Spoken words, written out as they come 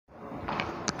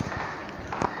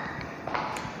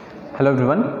Hello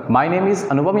everyone, my name is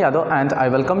Anupam Yadav and I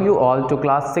welcome you all to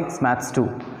class 6 Maths 2.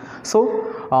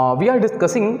 So we are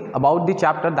discussing about the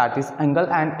chapter that is angle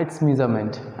and its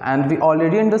measurement, and we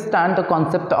already understand the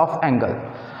concept of angle.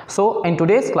 So in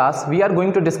today's class we are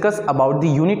going to discuss about the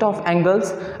unit of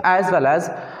angles as well as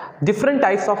different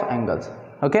types of angles.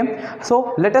 Okay,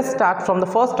 so let us start from the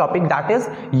first topic, that is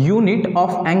unit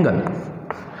of angle.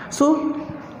 So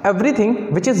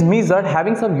everything which is measured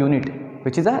having some unit,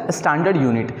 which is a standard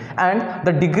unit, and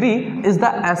the degree is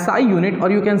the SI unit, or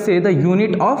you can say the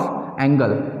unit of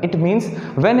angle. It means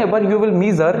whenever you will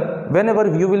measure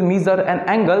an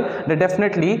angle, then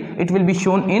definitely it will be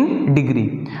shown in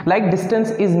degree. Like distance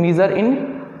is measured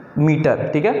in metre,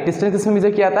 ठीक है, distance किसमें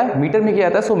major किया जाता है, metre में किया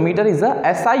जाता है. सो metre is the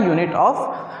SI unit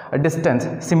of distance.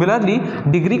 Similarly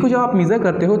degree को जब आप मेजर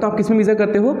करते हो तो आप किसमें मेजर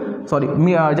करते हो,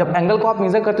 जब एंगल को आप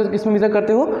मेजर करते हो तो किसमें मेजर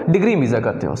करते हो, डिग्री मेजर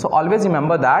करते हो. So always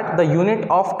remember that the unit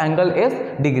of angle is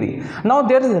degree. Now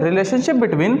there is relationship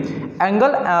between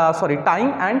angle time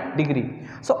and degree.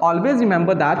 So always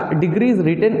remember that degree is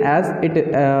written as it,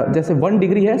 जैसे 1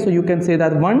 degree है, so you can say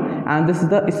that 1 and this is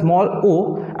the small O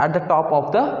at the top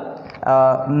of the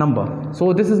number. So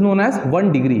this is known as 1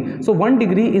 degree. So 1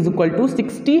 degree is equal to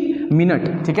 60 minute.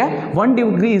 ठीक है, 1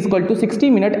 degree is equal to 60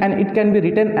 minute and it can be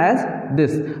written as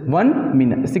this 1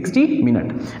 minute, 60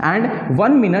 minute. And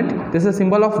 1 minute, this is a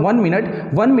symbol of 1 minute.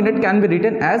 1 minute can be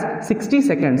written as 60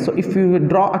 seconds. So if you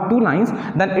draw a 2 lines,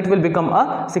 then it will become a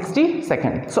 60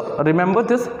 second. So remember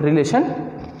this relation.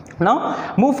 Now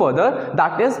move further,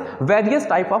 that is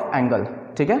various type of angle.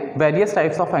 ठीक है, various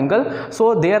types of angle. So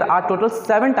there are total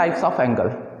 7 types of angle.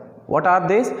 What are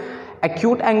these?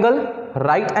 Acute angle,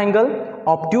 right angle,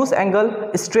 obtuse angle,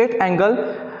 straight angle,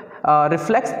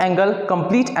 reflex angle,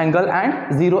 complete angle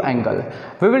and zero angle.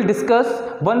 We will discuss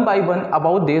one by one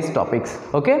about these topics.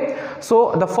 Okay, so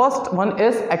the first one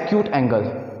is acute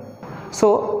angle.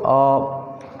 So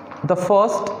the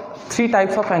first 3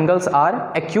 types of angles are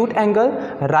acute angle,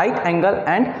 right angle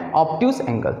and obtuse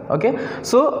angle. Okay,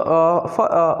 so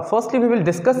firstly we will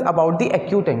discuss about the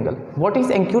acute angle. What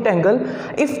is acute angle?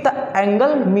 If the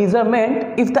angle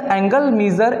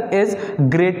measure is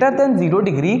greater than 0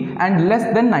 degree and less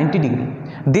than 90 degree,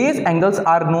 these angles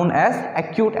are known as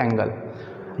acute angle.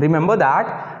 Remember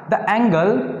that the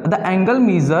angle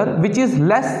measure which is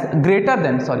greater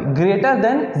than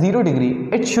 0 degree,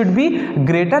 it should be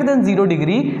greater than 0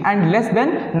 degree and less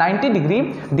than 90 degree.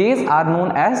 These are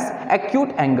known as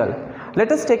acute angle.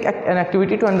 Let us take an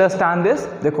activity to understand this.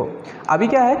 देखो अभी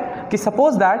क्या है कि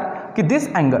suppose that कि this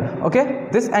angle, okay,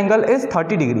 this angle is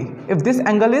 30 degree. If this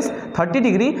angle is 30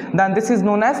 degree, then this is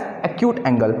known as acute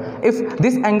angle. If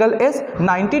this angle is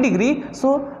 90 degree,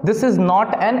 so this is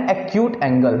not an acute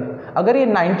angle. अगर ये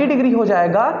 90 degree हो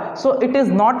जाएगा, so it is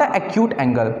not a acute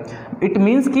angle. It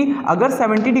means कि अगर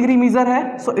 70 degree measure है,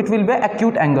 so it will be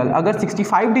acute angle. अगर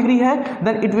 65 degree है,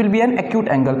 then it will be an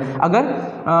acute angle. अगर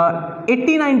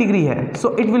 89 डिग्री है,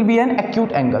 so it will be an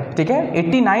acute angle. ठीक है,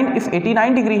 89, if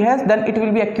 89 degree है, then it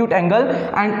will be acute angle,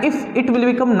 and if it will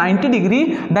become 90 degree,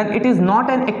 then it is not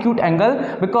an acute angle,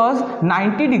 because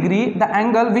 90 degree, the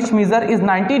angle which measure is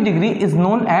 90 degree is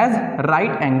known as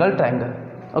right angle triangle.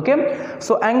 Okay,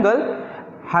 so angle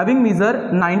having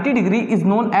measure 90 degree is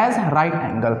known as right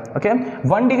angle. Okay,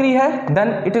 1 degree है,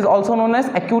 then it is also known as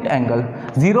acute angle.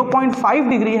 0.5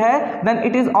 degree है, then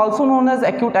it is also known as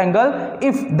acute angle.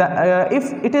 If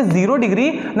it is 0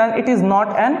 degree, then it is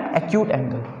not an acute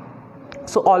angle.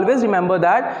 So always remember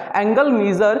that angle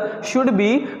measure should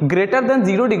be greater than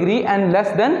 0 degree and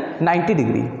less than 90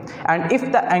 degree. And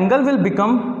if the angle will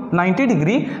become 90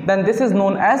 degree, then this is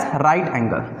known as right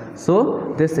angle.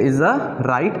 So this is a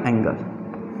right angle.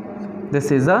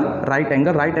 This is a right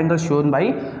angle. Right angle shown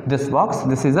by this box.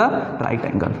 This is a right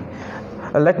angle.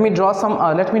 Let me draw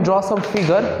some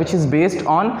figure which is based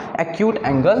on acute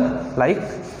angle. Like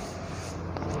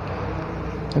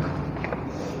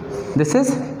this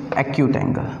is acute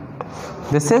angle,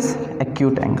 this is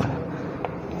acute angle,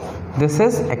 this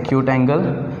is acute angle,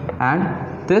 and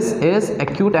this is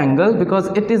acute angle because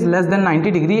it is less than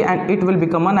 90 degree and it will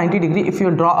become a 90 degree if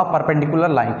you draw a perpendicular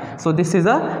line. So this is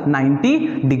a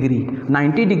 90 degree.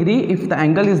 90 degree, if the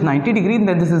angle is 90 degree,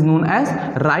 then this is known as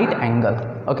right angle.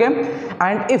 Okay,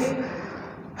 and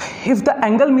if the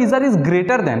angle measure is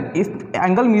greater than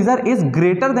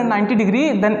 90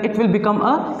 degree, then it will become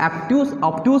a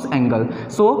obtuse angle.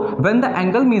 So when the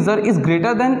angle measure is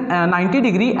greater than 90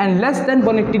 degree and less than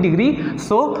 180 degree,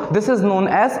 so this is known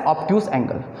as obtuse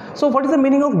angle. So what is the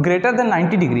meaning of greater than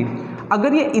 90 degree?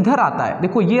 अगर ये इधर आता है,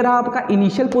 देखो ये रहा आपका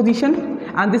initial position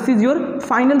and this is your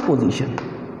final position.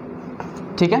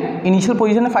 ठीक है, इनिशियल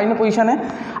पोजीशन है, फाइनल पोजीशन है।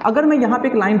 अगर मैं यहाँ पे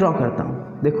एक लाइन ड्रॉ करता हूँ,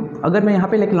 देखो अगर मैं यहाँ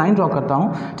पे एक लाइन ड्रॉ करता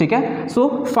हूँ, ठीक है, सो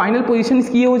फाइनल पोजीशन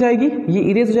इसकी ये हो जाएगी, ये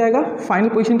इरेज हो जाएगा, फाइनल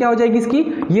पोजीशन क्या हो जाएगी इसकी,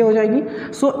 ये हो जाएगी।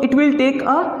 So it will take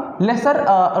a lesser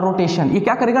rotation, ये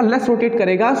क्या करेगा, लेस रोटेट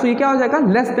करेगा, सो ये क्या हो जाएगा,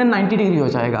 लेस देन 90 डिग्री हो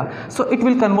जाएगा। So it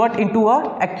will convert into a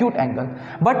acute angle.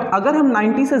 But अगर हम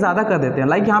 90 से ज़्यादा कर देते हैं,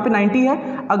 लाइक यहाँ पे 90 है,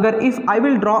 अगर if I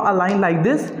will draw a line like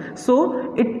this,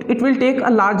 so it will take a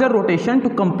larger rotation to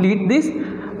complete this,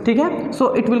 ठीक है।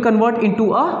 So it will convert into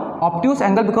a obtuse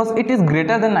angle because it is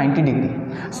greater than 90 degree.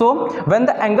 So when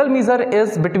the angle measure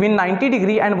is between 90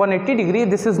 degree and 180 degree,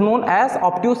 this is known as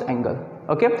obtuse angle.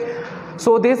 Okay,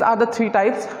 so these are the three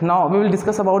types. Now we will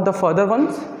discuss about the further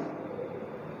ones.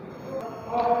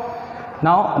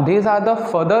 Now these are the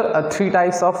further three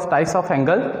types of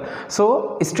angle. So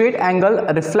straight angle,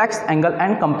 reflex angle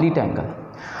and complete angle.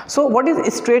 So what is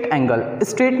straight angle?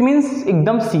 Straight means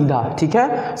एकदम सीधा, ठीक है।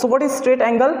 So what is straight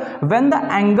angle? When the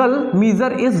angle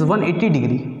measure is 180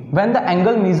 degree. When the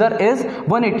angle measure is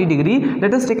 180 degree,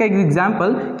 let us take an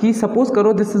example कि suppose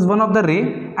करो this is one of the ray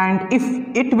and if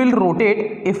it will rotate,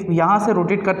 if यहाँ से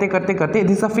rotate करते करते करते,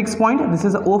 this is a fixed point, this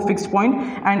is a O fixed point,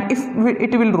 and if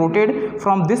it will rotate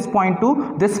from this point to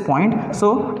this point,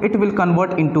 so it will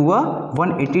convert into a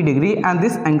 180 degree and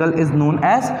this angle is known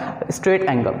as straight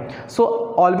angle. So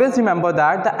always remember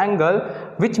that the angle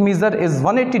which measure is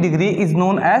 180 degree is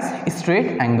known as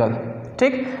straight angle.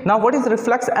 ठीक, now what is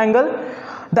reflex angle?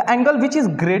 The angle which is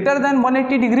greater than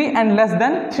 180 degree and less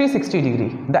than 360 degree.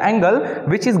 The angle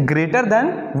which is greater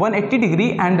than 180 degree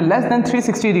and less than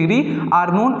 360 degree are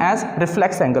known as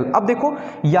reflex angle. अब देखो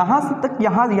यहाँ से तक,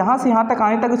 यहाँ से यहाँ तक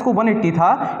आने तक इसको 180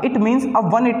 था, it means अब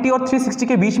 180 और 360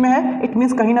 के बीच में है, it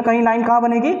means कहीं ना कहीं लाइन कहाँ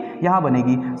बनेगी, यहाँ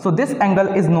बनेगी। So this angle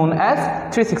is known as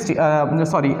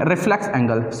 360 reflex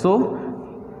angle. So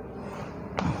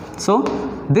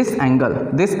this angle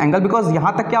because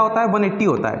यहाँ तक क्या होता है, 180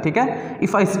 होता है, ठीक है।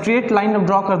 If a straight line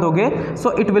draw कर दोगे,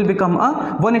 so it will become a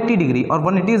 180 degree, और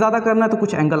 180 ज़्यादा करना है तो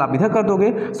कुछ एंगल आप इधर कर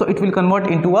दोगे, so it will convert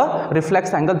into a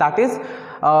reflex angle, that is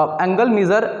angle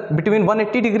measure between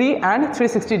 180 degree and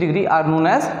 360 degree are known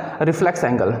as reflex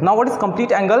angle. Now what is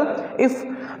complete angle? If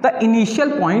the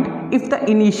initial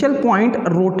point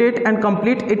rotate and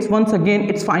complete its once again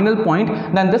its final point,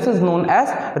 then this is known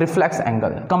as reflex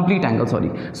angle, complete angle,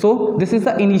 sorry. So this is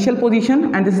the initial position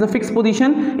and this is the fixed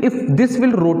position. If this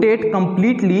will rotate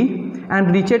completely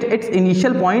and reach at its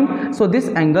initial point, so this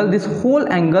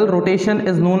whole angle rotation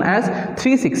is known as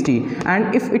 360,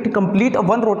 and if it complete a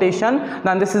one rotation,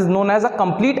 then this is known as a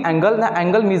complete angle. The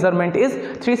angle measurement is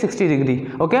 360 degree.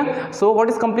 Okay, so what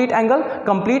is complete angle?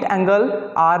 Complete angle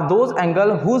are those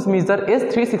angle whose measure is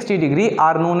 360 degree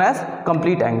are known as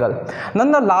complete angle.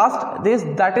 Then the last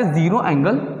that is zero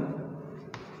angle.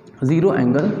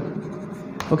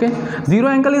 Okay, zero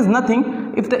angle is nothing.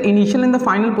 If the initial and the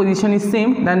final position is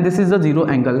same, then this is the zero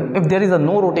angle. If there is a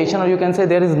no rotation, or you can say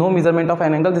there is no measurement of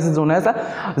an angle, this is known as a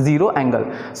zero angle.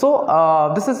 So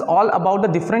this is all about the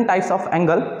different types of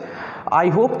angle. I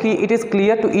hope ki it is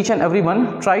clear to each and everyone.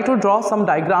 Try to draw some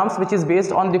diagrams which is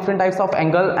based on different types of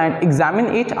angle and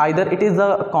examine it. Either it is a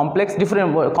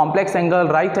complex angle,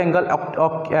 right angle,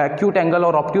 acute angle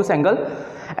or obtuse angle.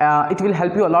 It will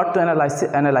help you a lot to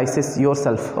analyze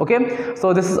yourself. Okay,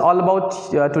 so this is all about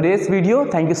today's video.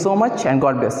 Thank you so much and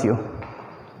God bless you.